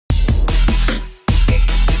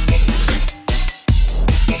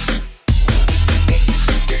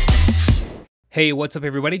Hey, what's up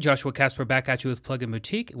everybody? Joshua Casper back at you with Plugin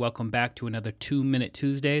Boutique. Welcome back to another 2-Minute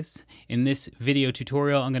Tuesdays. In this video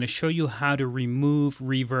tutorial, I'm going to show you how to remove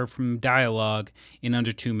reverb from dialogue in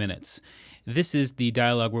under 2 minutes. This is the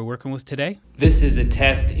dialogue we're working with today. This is a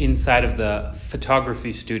test inside of the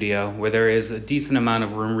photography studio where there is a decent amount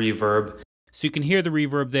of room reverb. So you can hear the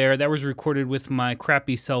reverb there. That was recorded with my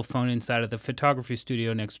crappy cell phone inside of the photography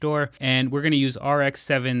studio next door. And we're going to use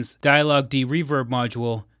RX7's Dialogue De-Reverb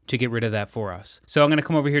module to get rid of that for us. So I'm going to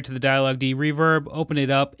come over here to the Dialogue De-Reverb, open it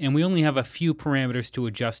up, and we only have a few parameters to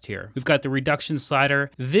adjust here. We've got the reduction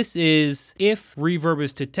slider. This is if reverb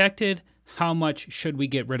is detected, how much should we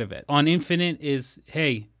get rid of it? On infinite is,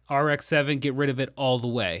 hey, RX7, get rid of it all the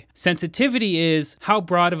way. Sensitivity is how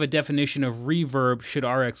broad of a definition of reverb should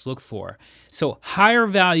RX look for. So higher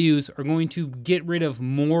values are going to get rid of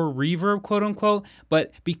more reverb, quote unquote,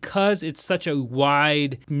 but because it's such a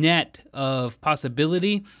wide net of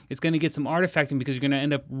possibility, it's going to get some artifacting because you're going to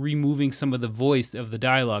end up removing some of the voice of the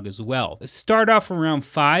dialogue as well. Start off around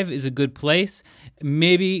 5 is a good place.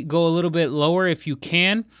 Maybe go a little bit lower if you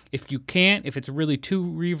can. If you can't, if it's really too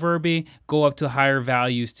reverby, go up to higher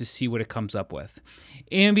values to see what it comes up with.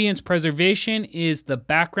 Ambience preservation is the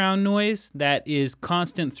background noise that is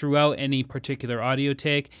constant throughout any particular audio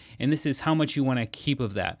take, and this is how much you want to keep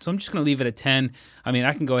of that. So I'm just going to leave it at 10. I mean,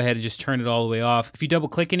 I can go ahead and just turn it all the way off. If you double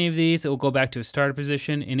click any of these, it will go back to a starter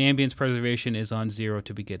position, and ambience preservation is on 0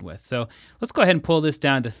 to begin with. So let's go ahead and pull this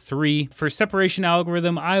down to 3. For separation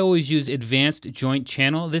algorithm, I always use advanced joint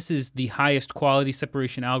channel. This is the highest quality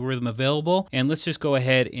separation algorithm available, and let's just go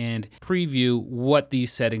ahead and preview what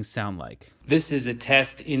these settings sound like. This is a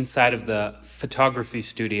test inside of the photography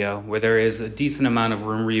studio where there is a decent amount of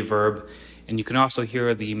room reverb, and you can also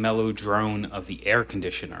hear the mellow drone of the air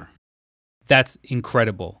conditioner. That's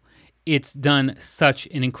incredible. It's done such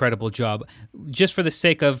an incredible job. Just for the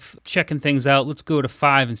sake of checking things out, let's go to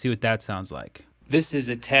 5 and see what that sounds like. This is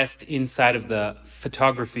a test inside of the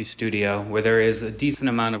photography studio where there is a decent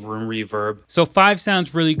amount of room reverb. So 5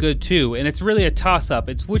 sounds really good too, and it's really a toss-up.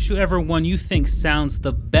 It's whichever one you think sounds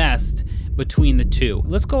the best between the two.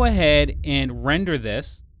 Let's go ahead and render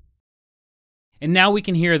this. And now we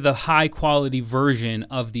can hear the high quality version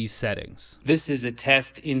of these settings. This is a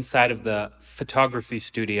test inside of the photography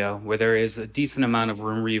studio where there is a decent amount of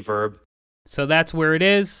room reverb. So that's where it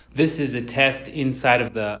is. This is a test inside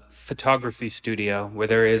of the photography studio where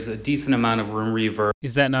there is a decent amount of room reverb.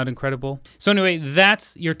 Is that not incredible? So anyway,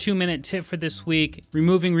 that's your 2-minute tip for this week.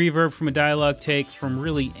 Removing reverb from a dialogue take from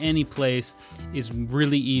really any place is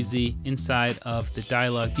really easy inside of the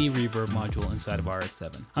Dialogue De-Reverb module inside of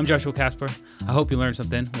RX7. I'm Joshua Casper. I hope you learned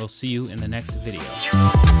something. We'll see you in the next video.